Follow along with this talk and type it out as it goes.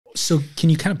So can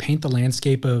you kind of paint the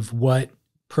landscape of what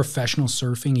professional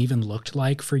surfing even looked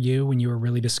like for you when you were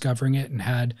really discovering it and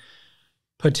had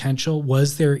potential?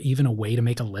 Was there even a way to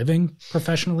make a living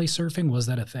professionally surfing? Was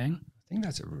that a thing? I think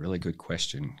that's a really good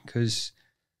question because,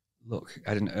 look,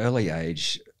 at an early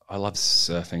age, I loved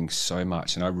surfing so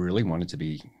much and I really wanted to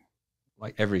be,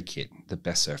 like every kid, the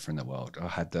best surfer in the world. I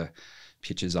had the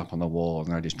pictures up on the wall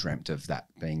and I just dreamt of that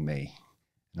being me.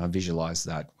 And I visualized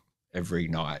that every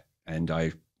night and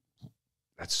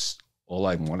that's all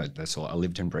I wanted. That's all. I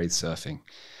lived and breathed surfing.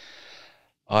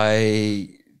 I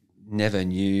never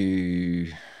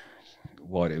knew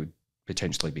what it would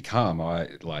potentially become.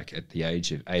 Like at the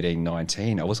age of 18,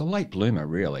 19, I was a late bloomer,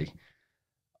 really.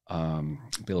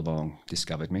 Billabong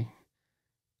discovered me,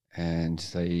 and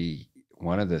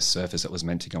one of the surfers that was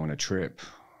meant to go on a trip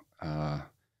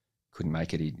couldn't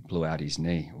make it. He blew out his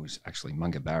knee. It was actually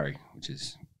Munga Barry, which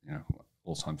is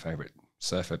all-time favorite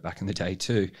surfer back in the day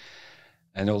too.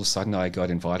 And all of a sudden I got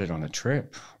invited on a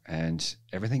trip and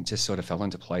everything just sort of fell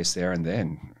into place there and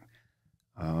then.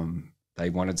 They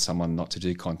wanted someone not to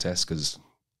do contests because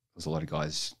there's a lot of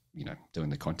guys, doing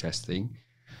the contest thing.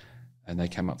 And they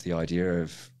came up with the idea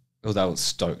of, they were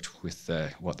stoked with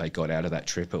what they got out of that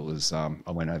trip. It was, I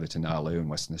went over to Nalu in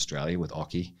Western Australia with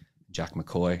Ockie, Jack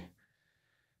McCoy.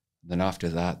 Then after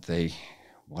that, they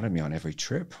wanted me on every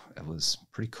trip. It was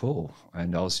pretty cool.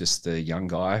 And I was just the young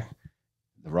guy,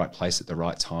 the right place at the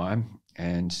right time.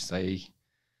 And they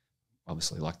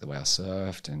obviously liked the way I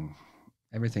surfed and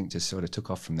everything just sort of took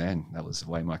off from then. That was the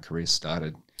way my career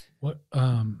started. What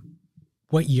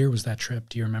year was that trip?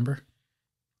 Do you remember?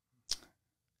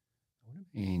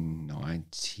 In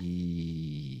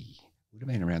 90, would have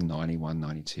been around 91,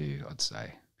 92, I'd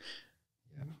say.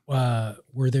 Yeah.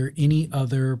 Were there any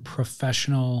other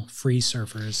professional free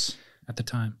surfers at the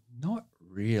time? Not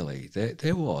really.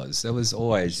 There's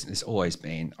always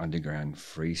been underground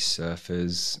free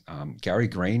surfers. Gary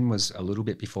Green was a little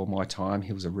bit before my time.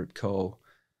 He was a Rip Curl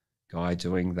guy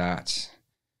doing that.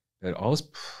 But I was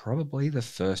probably the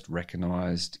first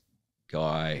recognized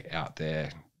guy out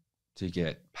there to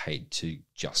get paid to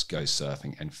just go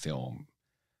surfing and film.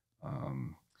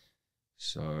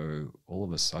 So all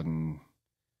of a sudden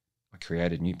I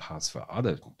created new paths for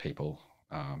other people,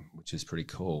 which is pretty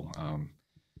cool. I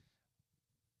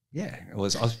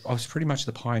was pretty much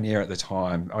the pioneer at the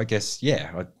time. I guess,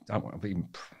 I don't want to be a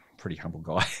pretty humble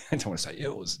guy. I don't want to say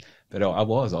it was, but I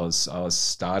was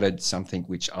started something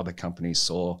which other companies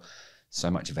saw so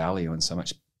much value and so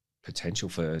much potential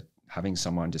for having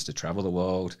someone just to travel the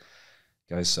world,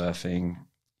 go surfing,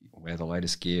 wear the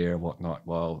latest gear, whatnot,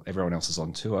 while everyone else is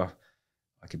on tour.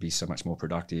 I could be so much more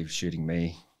productive shooting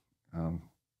me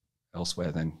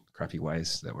elsewhere than crappy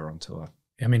waves that were on tour.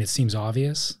 I mean, it seems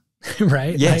obvious.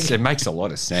 Right? Yes, it makes a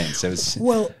lot of sense. It was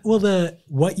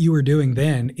what you were doing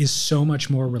then is so much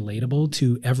more relatable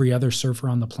to every other surfer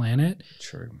on the planet.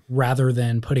 True. Rather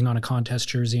than putting on a contest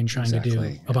jersey and trying to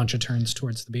do a bunch of turns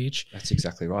towards the beach. That's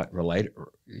exactly right.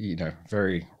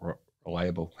 Very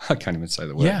relatable. I can't even say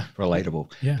the word. Yeah.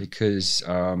 Relatable. Yeah. Because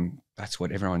that's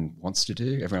what everyone wants to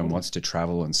do. Everyone wants to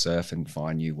travel and surf and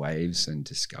find new waves and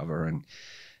discover and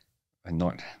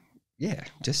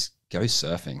just go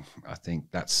surfing. I think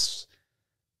that's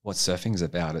what surfing is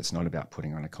about. It's not about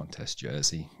putting on a contest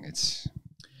jersey. It's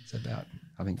about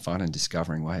having fun and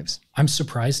discovering waves. I'm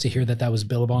surprised to hear that was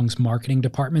Billabong's marketing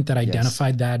department that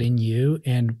identified that in you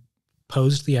and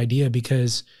posed the idea,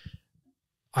 because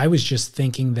I was just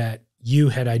thinking that you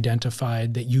had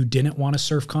identified that you didn't want to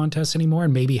surf contests anymore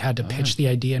and maybe had to pitch the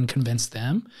idea and convince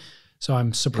them. So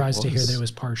I'm surprised to hear that it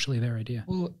was partially their idea.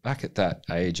 Well, back at that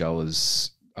age,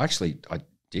 I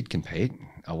did compete.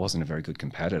 I wasn't a very good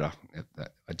competitor.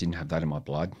 I didn't have that in my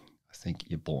blood. I think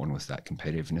you're born with that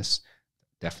competitiveness.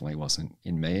 Definitely wasn't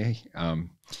in me.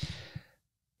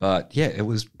 But yeah, it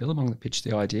was Billabong that pitched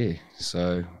the idea.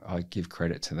 So I give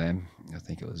credit to them. I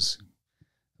think it was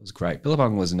great.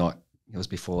 Billabong was it was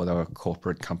before they were a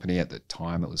corporate company at the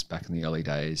time. It was back in the early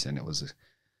days, and it was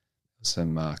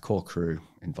some core crew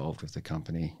involved with the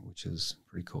company, which is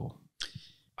pretty cool.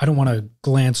 I don't want to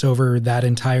glance over that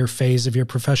entire phase of your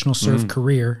professional surf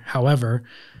career. However,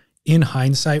 in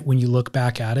hindsight, when you look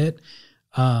back at it,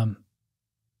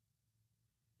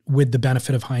 with the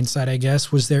benefit of hindsight, I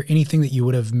guess, was there anything that you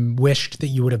would have wished that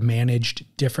you would have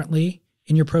managed differently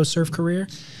in your pro surf career?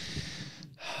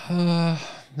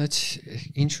 That's an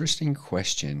interesting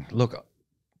question. Look,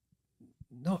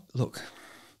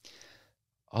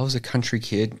 I was a country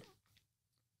kid.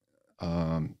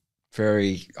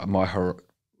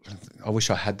 I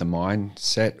wish I had the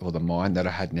mindset or the mind that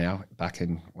I had now back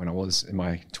in when I was in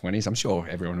my 20s. I'm sure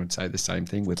everyone would say the same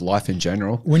thing with life in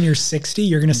general. When you're 60,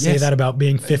 you're going to say that about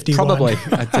being 51. Probably,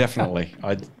 definitely.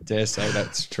 I dare say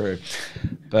that's true.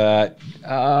 But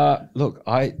look,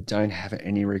 I don't have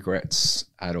any regrets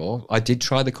at all. I did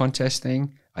try the contest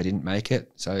thing. I didn't make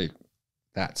it. So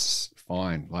that's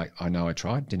fine. Like, I know I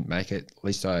tried, didn't make it. At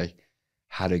least I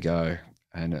had a go.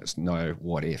 And it's no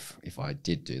what if I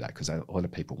did do that, because a lot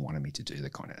of people wanted me to do the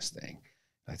contest thing.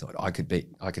 They thought I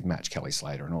could match Kelly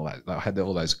Slater and all that. I had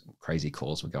all those crazy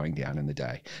calls were going down in the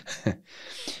day.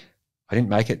 I didn't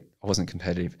make it. I wasn't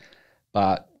competitive,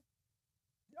 but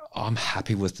I'm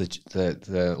happy with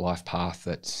the life path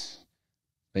that's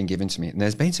been given to me. And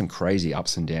there's been some crazy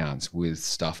ups and downs with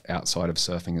stuff outside of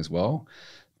surfing as well.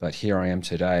 But here I am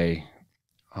today.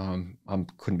 I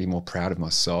couldn't be more proud of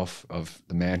myself, of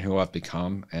the man who I've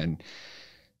become, and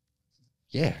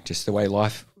yeah, just the way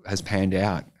life has panned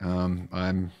out.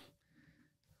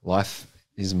 Life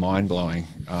is mind blowing.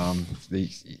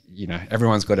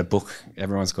 Everyone's got a book,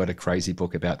 everyone's got a crazy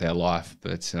book about their life,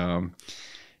 but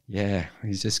yeah,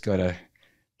 he's just got to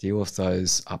deal with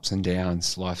those ups and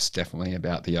downs. Life's definitely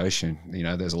about the ocean.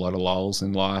 There's a lot of lulls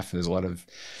in life. There's a lot of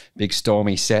big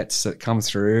stormy sets that come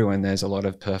through, and there's a lot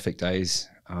of perfect days.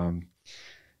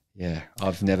 Yeah,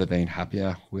 I've never been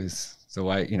happier with the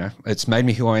way, it's made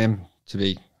me who I am to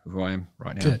be who I am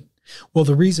right now. Good. Well,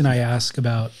 the reason I ask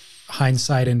about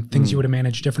hindsight and things you would have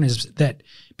managed different is that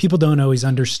people don't always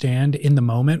understand in the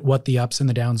moment what the ups and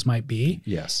the downs might be.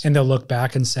 Yes. And they'll look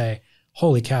back and say,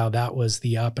 holy cow, that was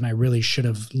the up, and I really should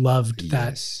have loved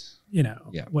that,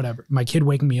 whatever. My kid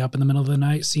waking me up in the middle of the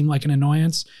night seemed like an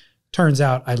annoyance. Turns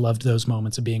out I loved those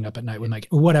moments of being up at night with my kid,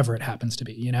 or whatever it happens to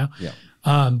be, Yeah.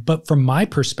 But from my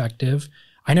perspective,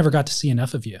 I never got to see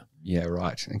enough of you. Yeah,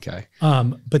 right. Okay.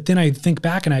 But then I think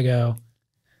back and I go,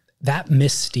 that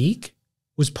mystique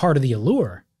was part of the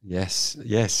allure. Yes.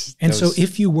 And so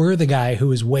if you were the guy who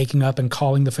was waking up and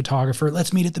calling the photographer,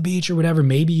 let's meet at the beach or whatever,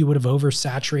 maybe you would have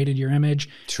oversaturated your image.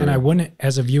 True. And I wouldn't,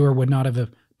 as a viewer, would not have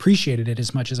appreciated it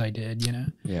as much as I did,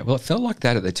 Yeah, well, it felt like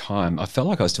that at the time. I felt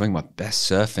like I was doing my best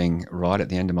surfing right at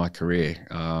the end of my career.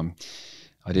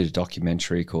 I did a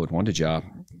documentary called Wonder Jar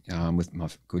with my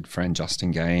good friend Justin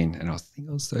Gain, and I think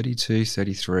I was 32,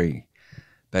 33.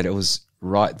 But it was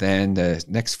right then the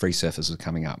next free surfers was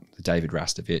coming up, the David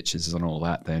Rastoviches and all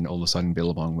that. Then all of a sudden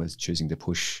Billabong was choosing to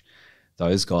push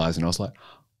those guys, and I was like,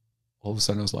 all of a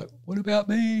sudden I was like, what about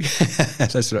me?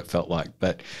 That's what it felt like.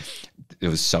 But it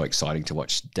was so exciting to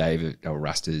watch David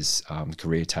Rasta's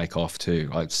career take off too.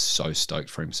 I was so stoked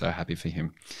for him, so happy for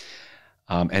him.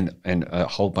 And a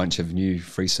whole bunch of new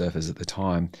free surfers at the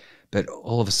time. But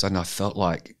all of a sudden I felt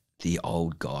like the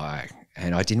old guy,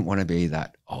 and I didn't want to be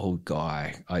that old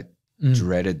guy. I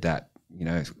dreaded that,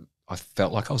 I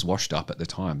felt like I was washed up at the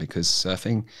time, because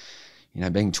surfing,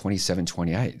 being 27,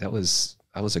 28, that was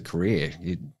a career.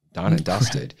 You'd done and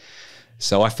dusted.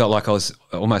 So I felt like I was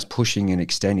almost pushing and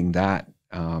extending that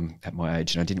at my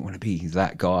age, and I didn't want to be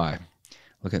that guy.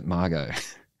 Look at Margo.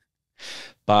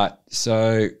 But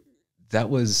so that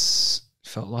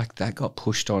felt like that got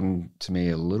pushed on to me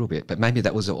a little bit, but maybe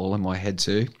that was all in my head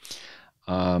too.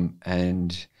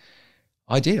 And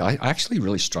I did. I actually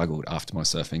really struggled after my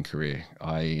surfing career.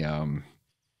 I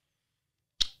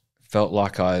felt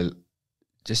like I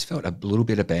just felt a little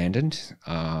bit abandoned.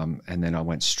 And then I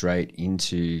went straight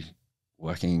into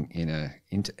working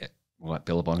at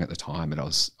Billabong at the time, and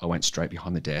I went straight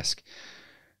behind the desk,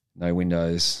 no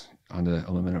windows, under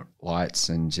illuminate lights,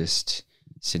 and just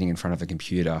sitting in front of a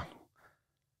computer.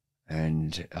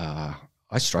 And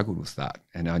I struggled with that,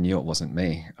 and I knew it wasn't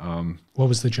me. What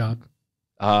was the job?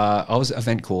 I was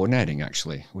event coordinating,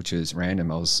 actually, which is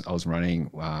random. I was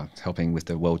running, helping with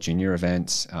the World Junior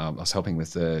events. I was helping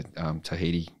with the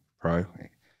Tahiti Pro.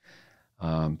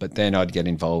 But then I'd get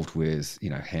involved with,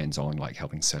 hands-on, like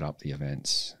helping set up the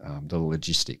events, the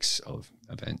logistics of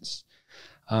events.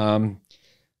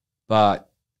 But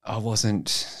I wasn't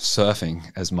surfing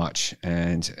as much.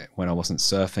 And when I wasn't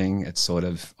surfing, it's sort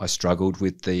of, I struggled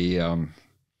with the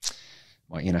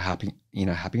my inner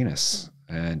happiness.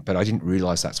 But I didn't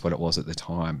realize that's what it was at the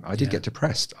time. I did get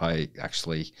depressed. I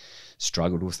actually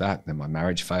struggled with that. Then my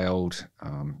marriage failed.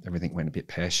 Everything went a bit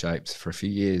pear-shaped for a few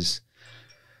years.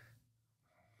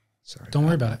 Sorry. Don't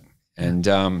worry about it. And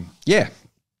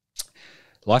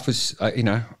life was,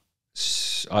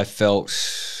 I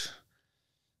felt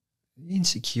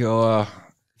insecure,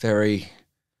 I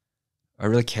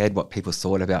really cared what people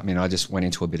thought about me, and I just went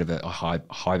into a bit of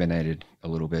hibernated a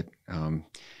little bit. And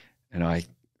I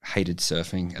hated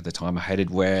surfing at the time. I hated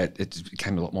where it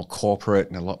became a lot more corporate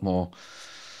and a lot more,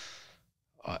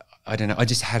 I don't know. I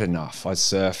just had enough. I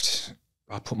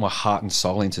put my heart and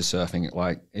soul into surfing.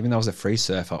 Like, even though I was a free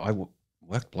surfer, I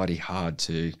worked bloody hard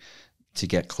to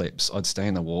get clips. I'd stay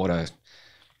in the water,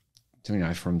 you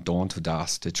know, from dawn to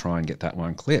dusk to try and get that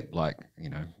one clip. Like, you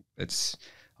know,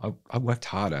 I worked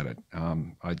hard at it.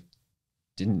 I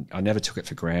never took it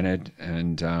for granted.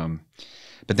 And,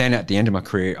 but then at the end of my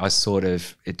career,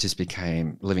 it just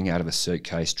became living out of a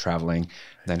suitcase, traveling,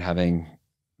 then having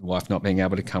wife not being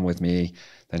able to come with me,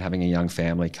 then having a young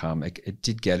family come. It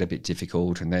did get a bit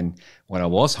difficult. And then when I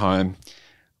was home,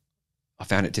 I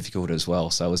found it difficult as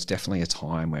well. So it was definitely a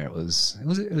time where it was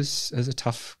a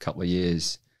tough couple of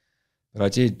years. But I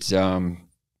did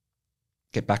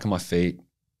get back on my feet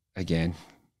again.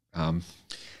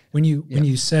 When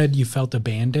you said you felt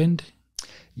abandoned,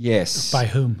 yes. By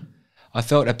whom? I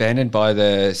felt abandoned by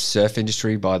the surf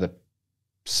industry, by the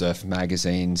surf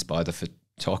magazines, by the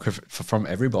photographer, from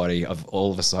everybody. Of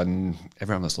all of a sudden,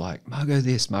 everyone was like, "Margo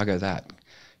this, Margo that.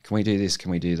 Can we do this?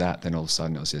 Can we do that?" Then all of a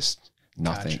sudden, it was just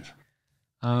nothing.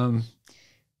 Gotcha.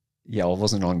 I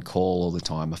wasn't on call all the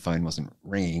time. My phone wasn't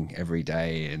ringing every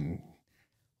day, and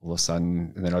all of a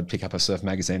sudden, and then I'd pick up a surf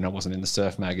magazine and I wasn't in the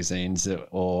surf magazines,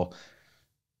 or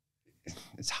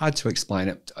it's hard to explain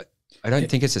it. I don't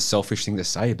think it's a selfish thing to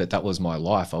say, but that was my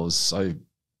life. I was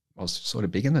sort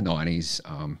of big in the 90s.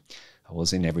 I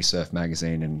was in every surf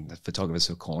magazine and the photographers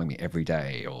were calling me every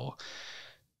day, or,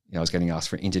 you know, I was getting asked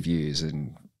for interviews,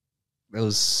 and I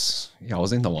was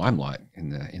in the limelight in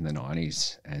the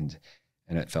 90s, and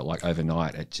it felt like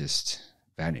overnight it just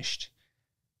vanished.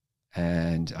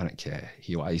 And I don't care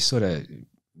who you are, you sort of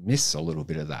miss a little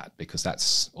bit of that because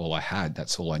that's all I had,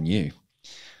 that's all I knew.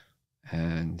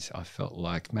 And I felt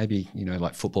like maybe, you know,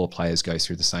 like football players go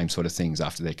through the same sort of things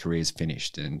after their career's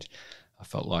finished. And I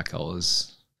felt like I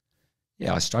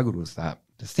struggled with that.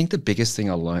 I think the biggest thing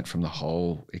I learned from the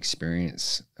whole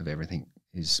experience of everything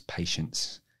is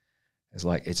patience. It's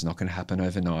like, it's not going to happen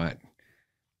overnight.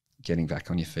 Getting back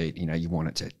on your feet, you know, you want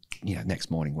it to, you know, next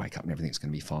morning wake up and everything's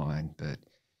going to be fine. But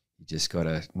you just got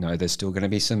to know there's still going to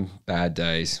be some bad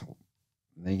days.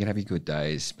 Then you're going to have your good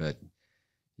days, but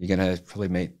you're going to probably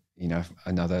meet, you know,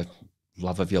 another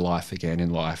love of your life again in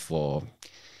life. Or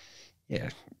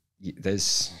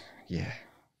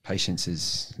patience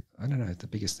is, I don't know, the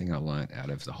biggest thing I learned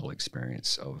out of the whole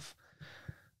experience of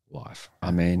life.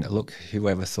 I mean, look,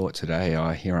 whoever thought today,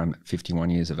 I'm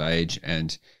 51 years of age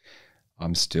and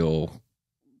I'm still,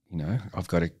 you know, I've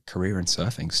got a career in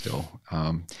surfing still.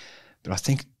 But I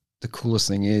think the coolest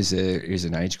thing is there is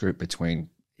an age group between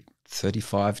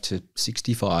 35 to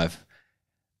 65.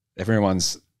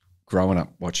 Everyone's growing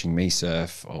up watching me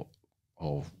surf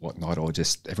or whatnot, or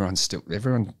just everyone,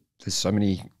 there's so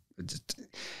many,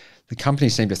 the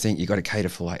companies seem to think you got to cater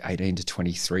for like 18 to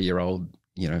 23-year-old,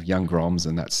 you know, young groms,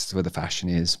 and that's where the fashion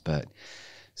is. But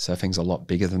surfing's a lot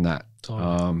bigger than that.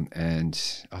 Totally. And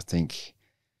I think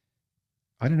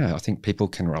people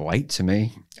can relate to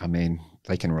me. I mean,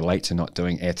 they can relate to not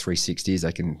doing Air 360s.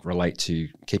 They can relate to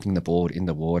keeping the board in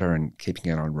the water and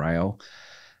keeping it on rail.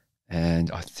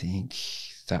 And I think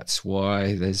that's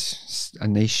why there's a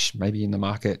niche maybe in the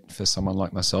market for someone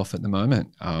like myself at the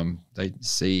moment. They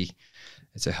see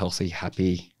it's a healthy,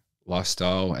 happy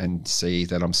lifestyle and see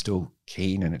that I'm still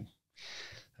keen, and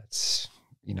that's,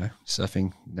 you know,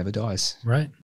 surfing never dies. Right.